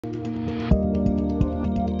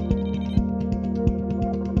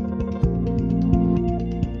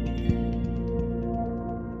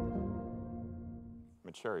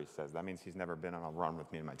he says. That means he's never been on a run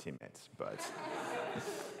with me and my teammates, but.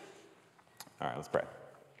 All right, let's pray.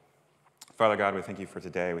 Father God, we thank you for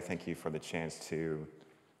today. We thank you for the chance to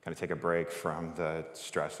kind of take a break from the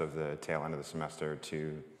stress of the tail end of the semester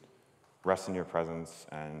to rest in your presence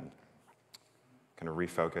and kind of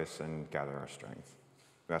refocus and gather our strength.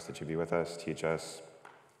 We ask that you be with us, teach us,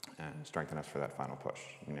 and strengthen us for that final push.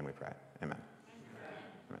 In your name we pray. Amen.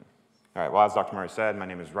 Amen. All right, well, as Dr. Murray said, my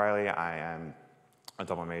name is Riley. I am a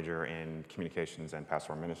double major in communications and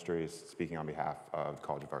pastoral ministries, speaking on behalf of the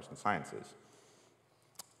College of Arts and Sciences.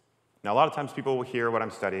 Now, a lot of times people will hear what I'm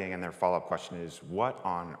studying, and their follow-up question is, what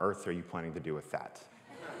on earth are you planning to do with that?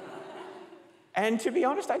 And to be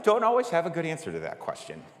honest, I don't always have a good answer to that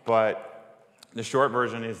question. But the short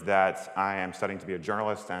version is that I am studying to be a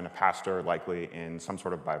journalist and a pastor, likely in some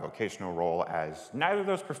sort of bivocational role, as neither of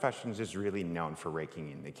those professions is really known for raking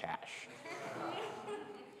in the cash.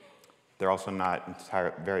 They're also not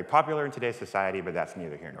very popular in today's society, but that's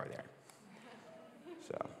neither here nor there.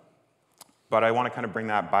 But I want to kind of bring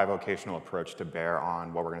that bivocational approach to bear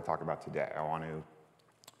on what we're going to talk about today. I want to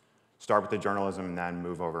start with the journalism and then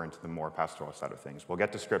move over into the more pastoral side of things. We'll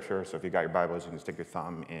get to scripture, so if you've got your Bibles, you can stick your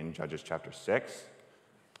thumb in Judges chapter 6.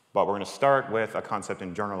 But we're going to start with a concept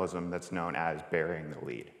in journalism that's known as burying the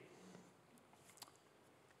lead.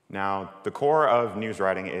 Now, the core of news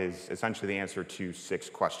writing is essentially the answer to 6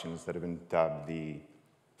 questions that have been dubbed the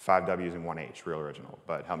 5 W's and 1 H, real original.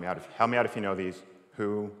 But help me out if you know these.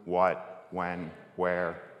 Who, what, when,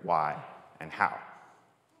 where, why, and how.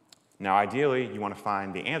 Now, ideally, you want to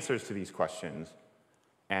find the answers to these questions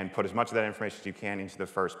and put as much of that information as you can into the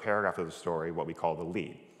first paragraph of the story, what we call the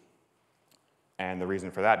lead. And the reason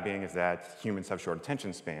for that being is that humans have short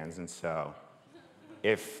attention spans, and so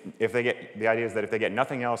the idea is that if they get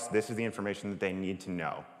nothing else, this is the information that they need to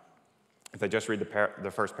know. If they just read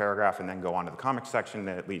the first paragraph and then go on to the comics section,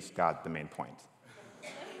 they at least got the main point.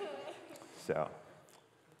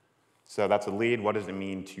 So that's a lead. What does it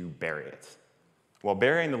mean to bury it? Well,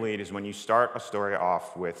 burying the lead is when you start a story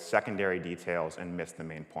off with secondary details and miss the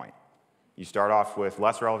main point. You start off with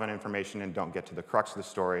less relevant information and don't get to the crux of the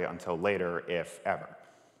story until later, if ever.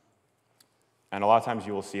 And a lot of times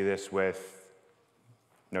you will see this with,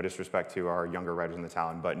 no disrespect to our younger writers in the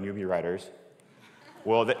town, but newbie writers.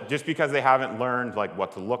 Well, just because they haven't learned like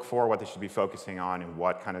what to look for, what they should be focusing on, and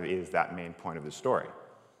what kind of is that main point of the story.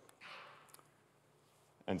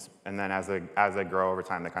 And then as they grow over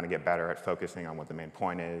time, they kind of get better at focusing on what the main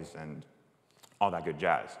point is and all that good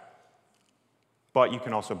jazz. But you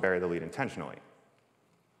can also bury the lead intentionally.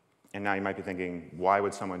 And now you might be thinking, why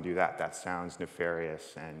would someone do that? That sounds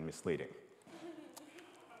nefarious and misleading.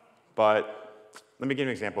 But let me give you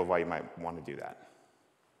an example of why you might want to do that.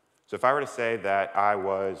 So if I were to say that I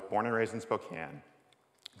was born and raised in Spokane,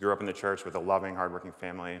 grew up in the church with a loving, hardworking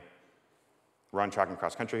family, run track and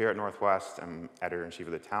cross country here at Northwest. I'm editor-in-chief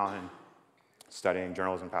of the Talon, studying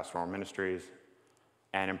journalism and pastoral ministries,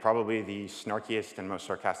 and I'm probably the snarkiest and most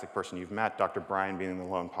sarcastic person you've met, Dr. Brian being the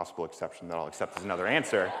lone possible exception that I'll accept as another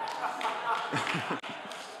answer.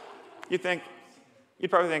 You'd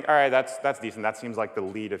probably think, all right, that's decent. That seems like the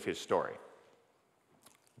lead of his story.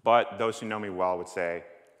 But those who know me well would say,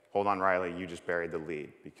 hold on, Riley, you just buried the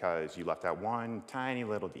lead because you left out one tiny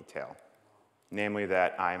little detail. Namely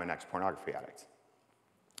that I am an ex-pornography addict.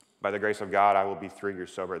 By the grace of God, I will be 3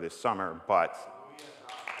 years sober this summer, but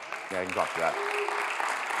yeah, you can talk to that.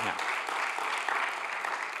 Yeah.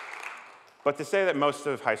 But to say that most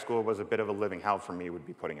of high school was a bit of a living hell for me would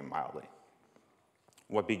be putting it mildly.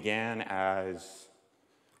 What began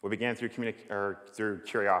through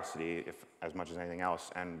curiosity, as much as anything else,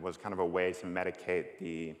 and was kind of a way to medicate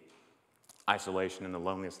the isolation and the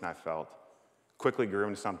loneliness that I felt, quickly grew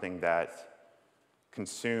into something that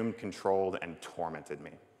consumed, controlled, and tormented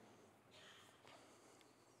me.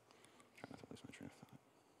 Try not to lose my train of thought.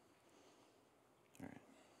 All right.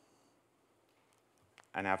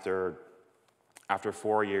 And after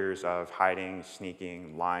 4 years of hiding,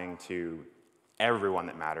 sneaking, lying to everyone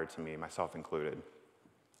that mattered to me, myself included,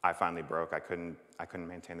 I finally broke. I couldn't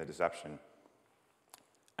maintain the deception.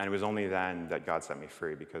 And it was only then that God set me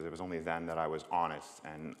free, because it was only then that I was honest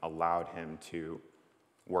and allowed him to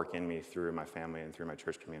work in me through my family and through my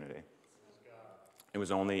church community. It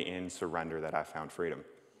was only in surrender that I found freedom.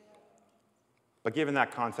 But given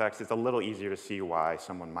that context, it's a little easier to see why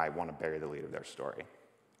someone might want to bury the lead of their story.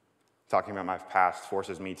 Talking about my past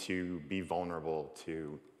forces me to be vulnerable,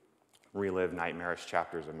 to relive nightmarish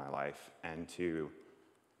chapters of my life, and to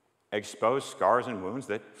expose scars and wounds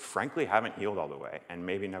that frankly haven't healed all the way and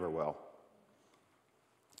maybe never will.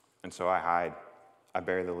 And so I hide, I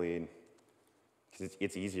bury the lead, because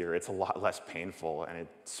it's easier, it's a lot less painful, and it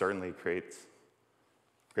certainly creates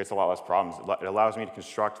a lot less problems. It allows me to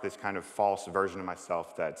construct this kind of false version of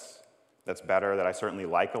myself that's better, that I certainly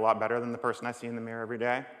like a lot better than the person I see in the mirror every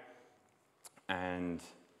day, and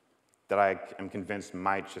that I am convinced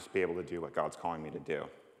might just be able to do what God's calling me to do.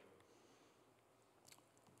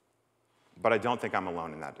 But I don't think I'm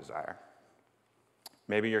alone in that desire.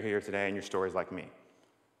 Maybe you're here today and your story's like me.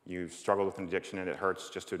 You've struggled with an addiction and it hurts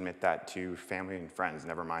just to admit that to family and friends,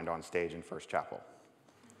 never mind on stage in First Chapel.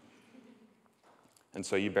 And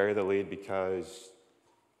so you bury the lead because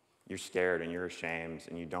you're scared and you're ashamed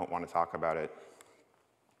and you don't want to talk about it.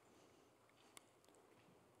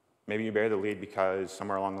 Maybe you bury the lead because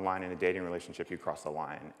somewhere along the line in a dating relationship you cross the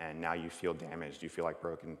line and now you feel damaged, you feel like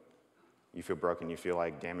broken. You feel broken, you feel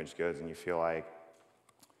like damaged goods, and you feel like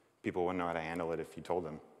people wouldn't know how to handle it if you told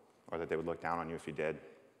them, or that they would look down on you if you did.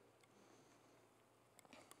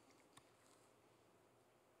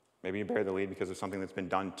 Maybe you bury the lead because of something that's been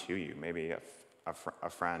done to you. Maybe a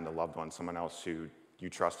friend, a loved one, someone else who you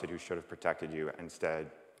trusted who should have protected you instead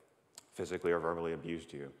physically or verbally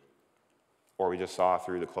abused you. Or we just saw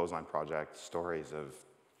through the Clothesline Project stories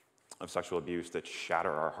of sexual abuse that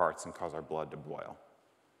shatter our hearts and cause our blood to boil.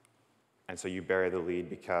 And so you bury the lead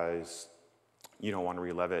because you don't want to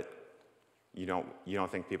relive it. You don't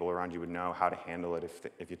think people around you would know how to handle it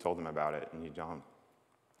if you told them about it, and you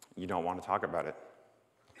don't want to talk about it.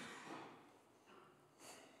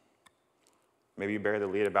 Maybe you bury the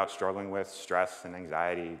lead about struggling with stress and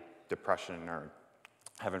anxiety, depression, or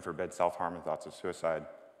heaven forbid, self-harm and thoughts of suicide,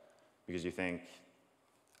 because you think,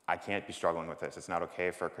 I can't be struggling with this. It's not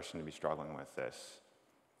okay for a Christian to be struggling with this.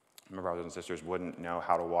 My brothers and sisters wouldn't know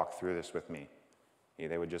how to walk through this with me.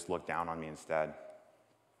 They would just look down on me instead.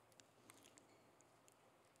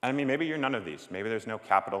 I mean, maybe you're none of these. Maybe there's no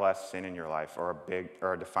capital S sin in your life or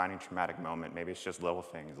a defining traumatic moment. Maybe it's just little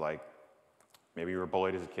things like maybe you were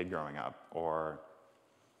bullied as a kid growing up, or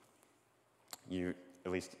you,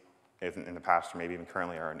 at least in the past or maybe even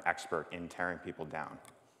currently, are an expert in tearing people down.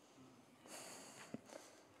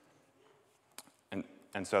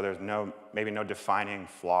 And so there's maybe no defining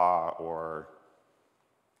flaw or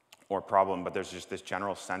problem, but there's just this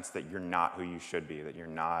general sense that you're not who you should be, that you're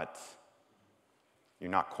not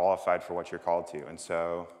qualified for what you're called to. And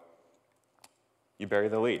so you bury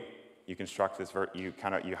the lead. You construct this, you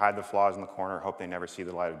hide the flaws in the corner, hope they never see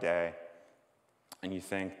the light of day. And you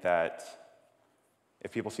think that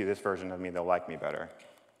if people see this version of me, they'll like me better.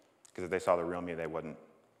 Because if they saw the real me, they wouldn't.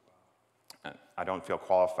 I don't feel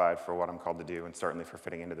qualified for what I'm called to do, and certainly for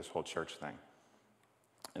fitting into this whole church thing.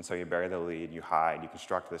 And so you bury the lead, you hide, you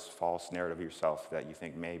construct this false narrative of yourself that you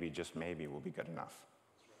think maybe, just maybe, will be good enough.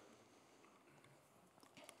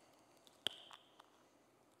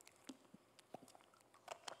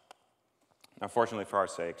 Now, fortunately for our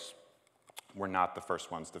sakes, we're not the first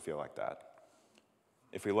ones to feel like that.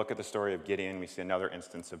 If we look at the story of Gideon, we see another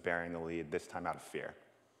instance of burying the lead, this time out of fear.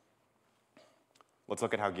 Let's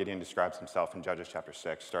look at how Gideon describes himself in Judges chapter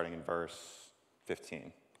 6, starting in verse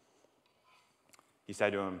 15. He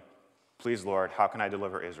said to him, "Please, Lord, how can I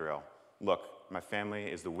deliver Israel? Look, my family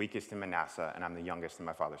is the weakest in Manasseh, and I'm the youngest in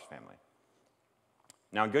my father's family."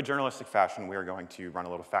 Now, in good journalistic fashion, we are going to run a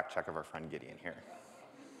little fact check of our friend Gideon here.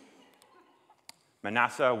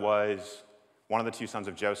 Manasseh was one of the two sons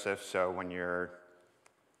of Joseph, so when you're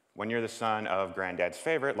the son of granddad's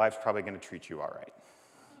favorite, life's probably going to treat you all right.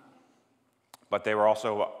 But they were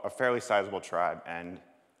also a fairly sizable tribe, and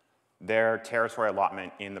their territory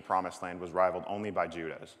allotment in the Promised Land was rivaled only by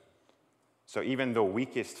Judah's. So even the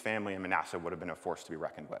weakest family in Manasseh would have been a force to be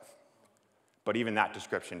reckoned with. But even that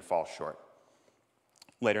description falls short.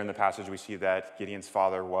 Later in the passage, we see that Gideon's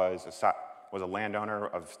father was a landowner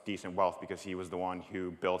of decent wealth because he was the one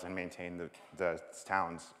who built and maintained the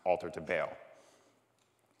town's altar to Baal.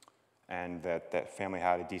 And that family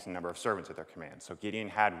had a decent number of servants at their command. So Gideon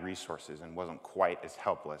had resources and wasn't quite as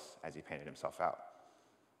helpless as he painted himself out.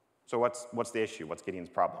 So what's the issue? What's Gideon's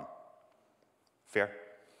problem? Fear?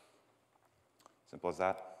 Simple as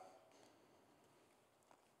that.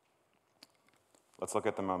 Let's look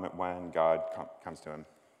at the moment when God comes to him.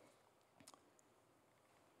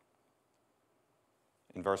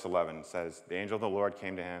 In verse 11, it says, the angel of the Lord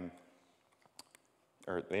came to him,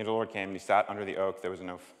 or the angel of the Lord came, and he sat under the oak. There was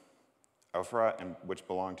an Ophrah, which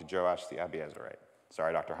belonged to Joash the Abiezrite.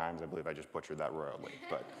 Sorry, Dr. Himes, I believe I just butchered that royally.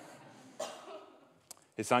 But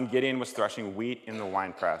his son Gideon was threshing wheat in the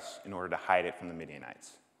winepress in order to hide it from the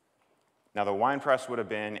Midianites. Now, the winepress would have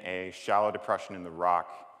been a shallow depression in the rock,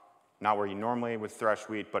 not where you normally would thresh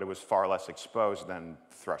wheat, but it was far less exposed than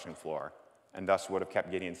the threshing floor. and thus would have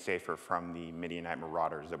kept Gideon safer from the Midianite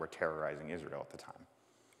marauders that were terrorizing Israel at the time.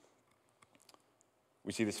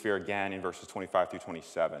 We see this fear again in verses 25 through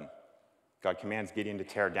 27. God commands Gideon to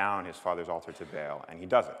tear down his father's altar to Baal, and he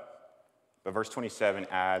does it. But verse 27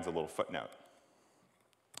 adds a little footnote.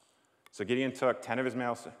 So Gideon took 10 of his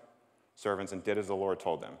male servants and did as the Lord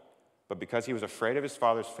told them. But because he was afraid of his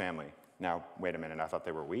father's family, now, wait a minute, I thought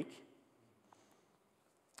they were weak?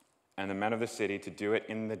 And the men of the city, to do it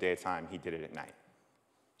in the daytime, he did it at night.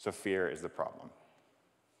 So fear is the problem.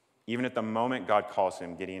 Even at the moment God calls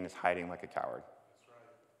him, Gideon is hiding like a coward. That's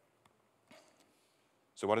right.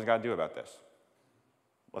 So what does God do about this?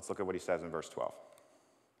 Let's look at what he says in verse 12.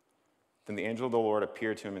 Then the angel of the Lord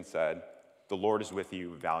appeared to him and said, "The Lord is with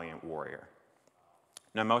you, valiant warrior."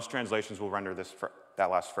 Now, most translations will render that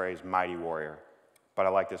last phrase, mighty warrior, but I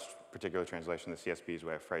like this particular translation, the CSB's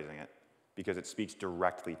way of phrasing it, because it speaks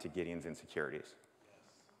directly to Gideon's insecurities.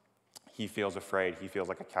 He feels afraid. He feels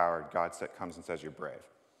like a coward. God comes and says, "You're brave."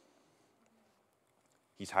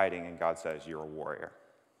 He's hiding, and God says, "You're a warrior."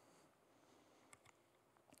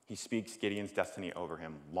 He speaks Gideon's destiny over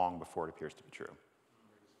him long before it appears to be true.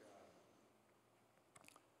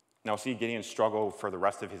 Now, we'll see Gideon struggle for the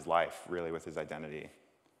rest of his life, really, with his identity.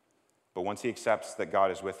 But once he accepts that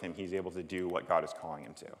God is with him, he's able to do what God is calling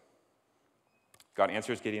him to. God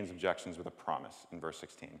answers Gideon's objections with a promise in verse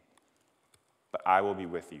 16. "But I will be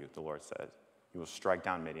with you," the Lord says. "You will strike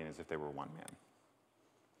down Midian as if they were one man."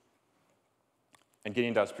 And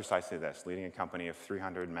Gideon does precisely this, leading a company of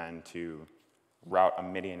 300 men to rout a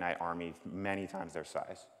Midianite army many times their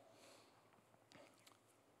size.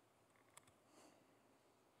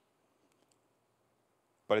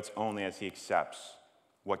 But it's only as he accepts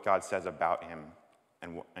what God says about him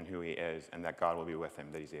and who he is, and that God will be with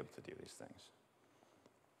him, that he's able to do these things.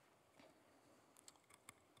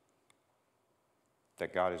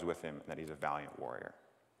 That God is with him, and that he's a valiant warrior.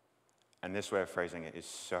 And this way of phrasing it is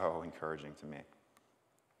so encouraging to me.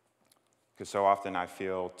 Because so often I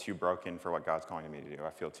feel too broken for what God's calling me to do.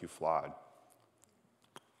 I feel too flawed.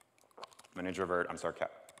 I'm an introvert. I'm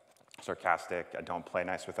sarcastic. I don't play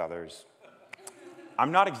nice with others.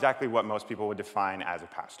 I'm not exactly what most people would define as a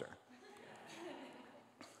pastor.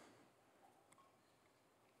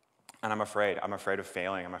 And I'm afraid. I'm afraid of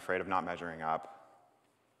failing. I'm afraid of not measuring up.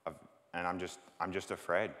 And I'm just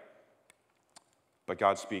afraid. But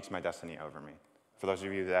God speaks my destiny over me. For those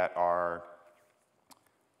of you that are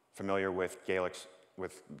familiar with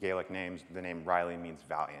Gaelic names, the name Riley means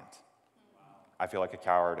valiant. I feel like a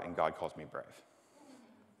coward, and God calls me brave.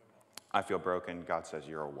 I feel broken. God says,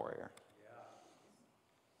 "You're a warrior."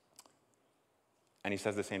 And he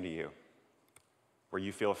says the same to you. Where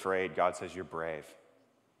you feel afraid, God says you're brave.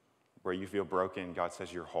 Where you feel broken, God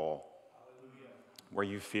says you're whole. Hallelujah. Where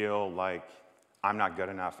you feel like, I'm not good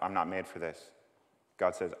enough, I'm not made for this,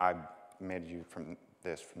 God says, I made you from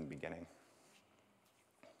the beginning.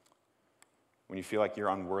 When you feel like you're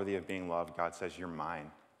unworthy of being loved, God says, you're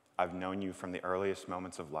mine. I've known you from the earliest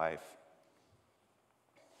moments of life.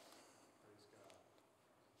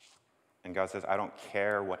 And God says, I don't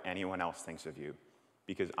care what anyone else thinks of you,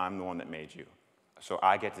 because I'm the one that made you. So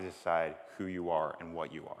I get to decide who you are and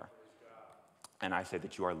what you are. And I say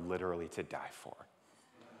that you are literally to die for.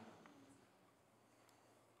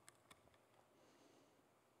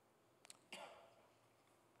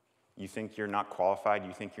 You think you're not qualified?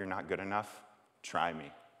 You think you're not good enough? Try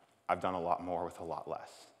me. I've done a lot more with a lot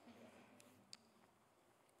less.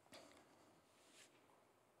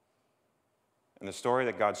 And the story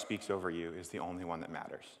that God speaks over you is the only one that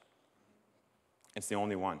matters. It's the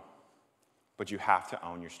only one. But you have to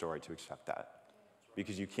own your story to accept that.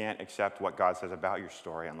 Because you can't accept what God says about your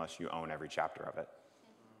story unless you own every chapter of it.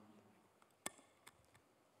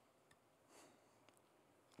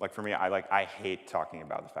 Like for me, I hate talking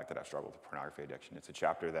about the fact that I've struggled with pornography addiction. It's a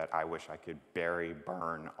chapter that I wish I could bury,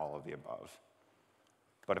 burn, all of the above.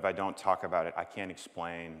 But if I don't talk about it, I can't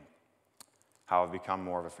explain how I've become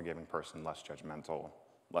more of a forgiving person, less judgmental,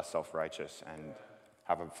 less self-righteous, and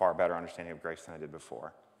have a far better understanding of grace than I did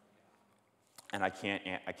before. And I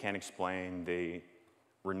can't explain the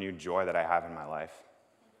renewed joy that I have in my life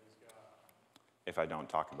if I don't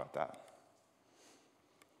talk about that.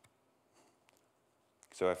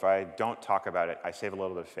 So if I don't talk about it, I save a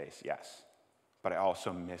little bit of face, yes. But I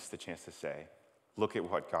also miss the chance to say, look at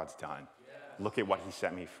what God's done. Look at what he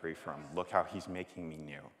set me free from. Look how he's making me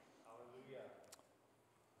new.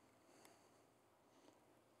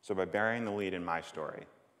 So by burying the lead in my story,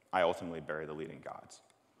 I ultimately bury the lead in God's.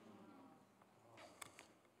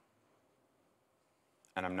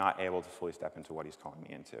 And I'm not able to fully step into what he's calling me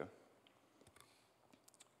into.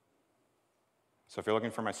 So if you're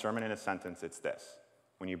looking for my sermon in a sentence, it's this.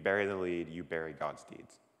 When you bury the lead, you bury God's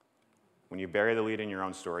deeds. When you bury the lead in your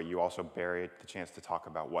own story, you also bury the chance to talk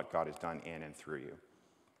about what God has done in and through you.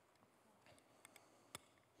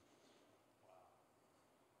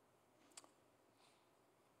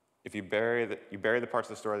 If you bury the parts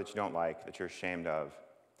of the story that you don't like, that you're ashamed of,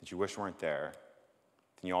 that you wish weren't there,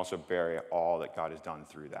 then you also bury all that God has done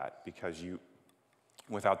through that, because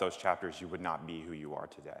without those chapters, you would not be who you are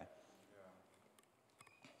today.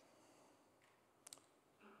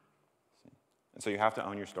 And so you have to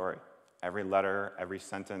own your story. Every letter, every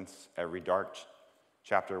sentence, every dark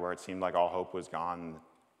chapter where it seemed like all hope was gone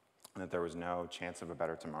and that there was no chance of a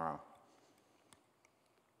better tomorrow.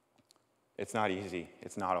 It's not easy.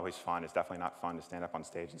 It's not always fun. It's definitely not fun to stand up on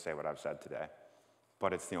stage and say what I've said today.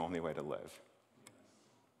 But it's the only way to live.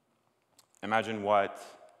 Imagine what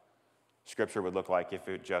Scripture would look like if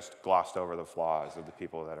it just glossed over the flaws of the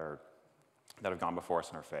people that have gone before us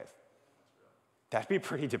in our faith. That'd be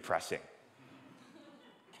pretty depressing.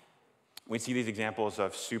 We'd see these examples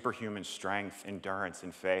of superhuman strength, endurance,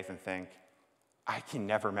 and faith and think, I can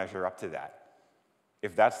never measure up to that.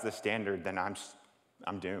 If that's the standard, then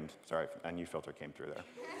I'm doomed. Sorry, a new filter came through there.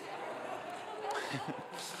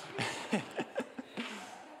 Yeah.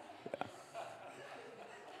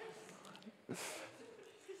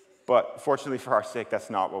 But fortunately for our sake, that's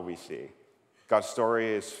not what we see. God's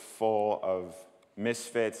story is full of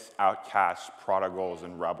misfits, outcasts, prodigals,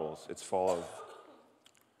 and rebels. It's full of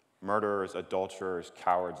murderers, adulterers,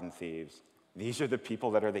 cowards, and thieves. These are the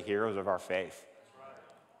people that are the heroes of our faith.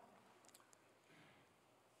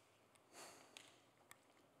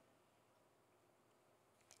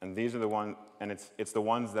 And these are the ones, and it's the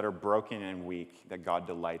ones that are broken and weak that God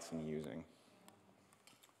delights in using.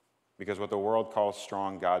 Because what the world calls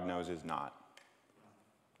strong, God knows is not.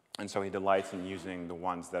 And so he delights in using the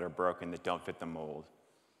ones that are broken, that don't fit the mold,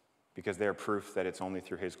 because they are proof that it's only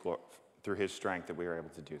through his strength that we are able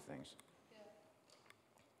to do things.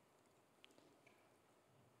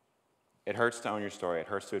 It hurts to own your story. It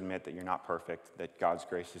hurts to admit that you're not perfect, that God's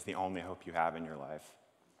grace is the only hope you have in your life.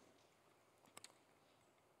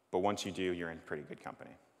 But once you do, you're in pretty good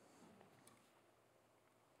company.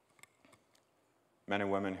 Men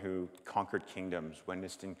and women who conquered kingdoms,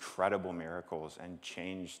 witnessed incredible miracles, and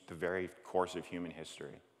changed the very course of human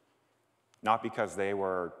history. Not because they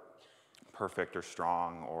were perfect or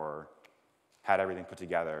strong or had everything put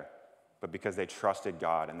together, but because they trusted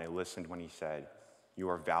God and they listened when he said, "You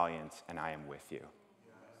are valiant and I am with you."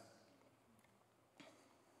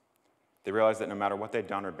 They realized that no matter what they'd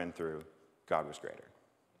done or been through, God was greater.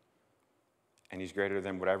 And he's greater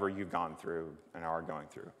than whatever you've gone through and are going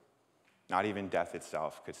through. Not even death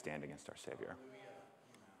itself could stand against our Savior.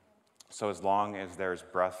 So as long as there's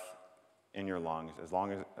breath in your lungs, as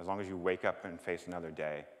long as you wake up and face another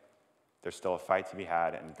day, there's still a fight to be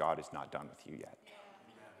had, and God is not done with you yet.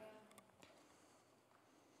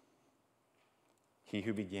 He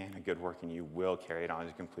who began a good work in you will carry it on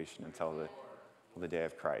to completion until the day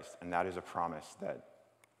of Christ. And that is a promise that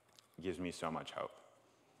gives me so much hope.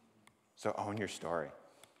 So own your story.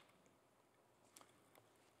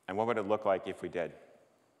 And what would it look like if we did?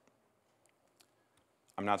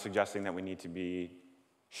 I'm not suggesting that we need to be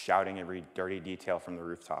shouting every dirty detail from the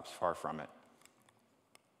rooftops, far from it.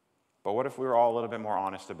 But what if we were all a little bit more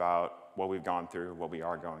honest about what we've gone through, what we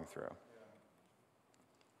are going through?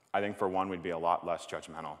 I think for one, we'd be a lot less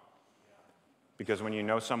judgmental. Because when you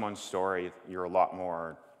know someone's story, you're a lot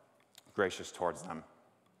more gracious towards them.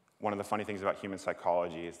 One of the funny things about human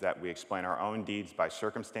psychology is that we explain our own deeds by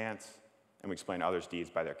circumstance, and we explain others' deeds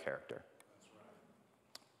by their character.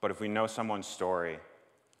 But if we know someone's story,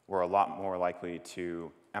 we're a lot more likely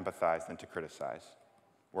to empathize than to criticize.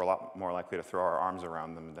 We're a lot more likely to throw our arms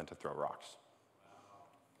around them than to throw rocks.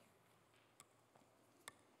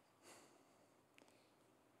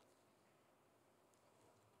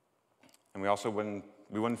 And we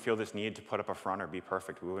wouldn't feel this need to put up a front or be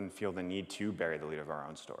perfect. We wouldn't feel the need to bury the lead of our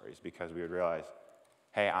own stories, because we would realize,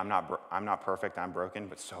 hey, I'm not perfect, I'm broken,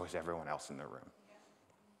 but so is everyone else in the room.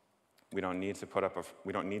 We don't need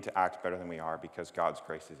to act better than we are, because God's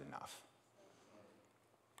grace is enough.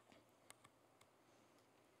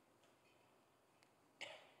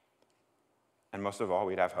 And most of all,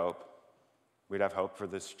 we'd have hope. We'd have hope for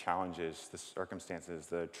the challenges, the circumstances,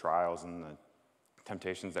 the trials, and the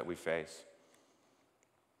temptations that we face.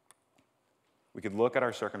 We could look at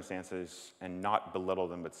our circumstances and not belittle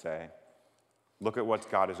them, but say, look at what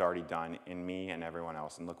God has already done in me and everyone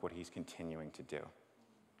else, and look what he's continuing to do.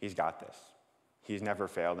 He's got this. He's never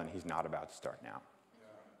failed, and he's not about to start now.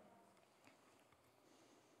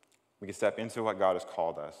 We can step into what God has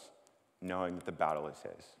called us knowing that the battle is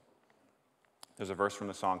his. There's a verse from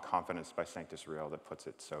the song Confidence by Sanctus Real that puts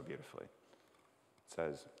it so beautifully. It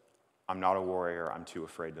says, I'm not a warrior, I'm too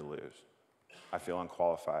afraid to lose. I feel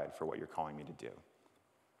unqualified for what you're calling me to do.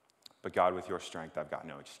 But God, with your strength, I've got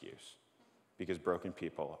no excuse, because broken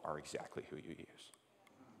people are exactly who you use.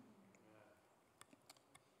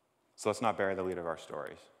 So let's not bury the lead of our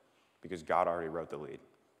stories, because God already wrote the lead.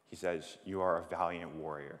 He says, you are a valiant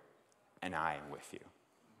warrior, and I am with you.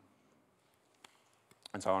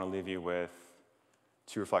 And so I want to leave you with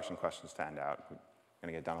 2 reflection questions to end out. We're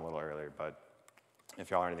going to get done a little earlier, but if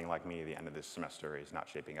y'all are anything like me, the end of this semester is not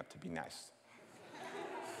shaping up to be nice.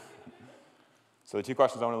 So the 2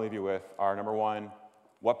 questions I want to leave you with are, number 1,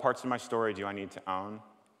 what parts of my story do I need to own?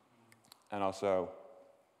 And also,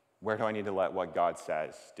 where do I need to let what God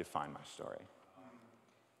says define my story?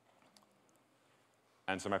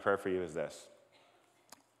 And so my prayer for you is this,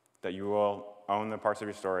 that you will own the parts of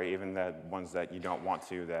your story, even the ones that you don't want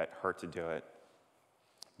to, that hurt to do it,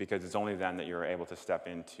 because it's only then that you're able to step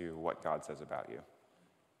into what God says about you.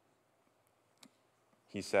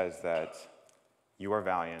 He says that you are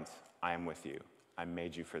valiant, I am with you. I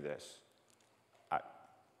made you for this.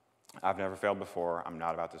 I've never failed before, I'm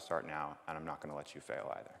not about to start now, and I'm not going to let you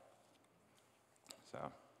fail either. So,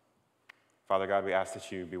 Father God, we ask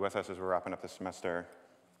that you be with us as we're wrapping up the semester.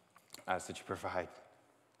 I ask that you provide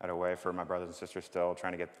a way for my brothers and sisters still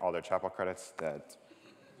trying to get all their chapel credits, that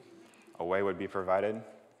a way would be provided,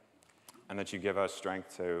 and that you give us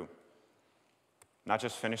strength to not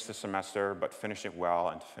just finish the semester, but finish it well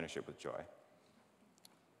and to finish it with joy.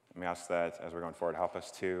 And we ask that as we're going forward, help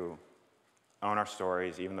us to own our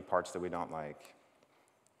stories, even the parts that we don't like,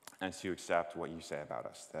 and to accept what you say about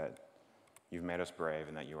us, that you've made us brave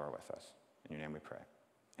and that you are with us. In your name we pray.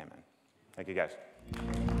 Amen. Thank you, guys.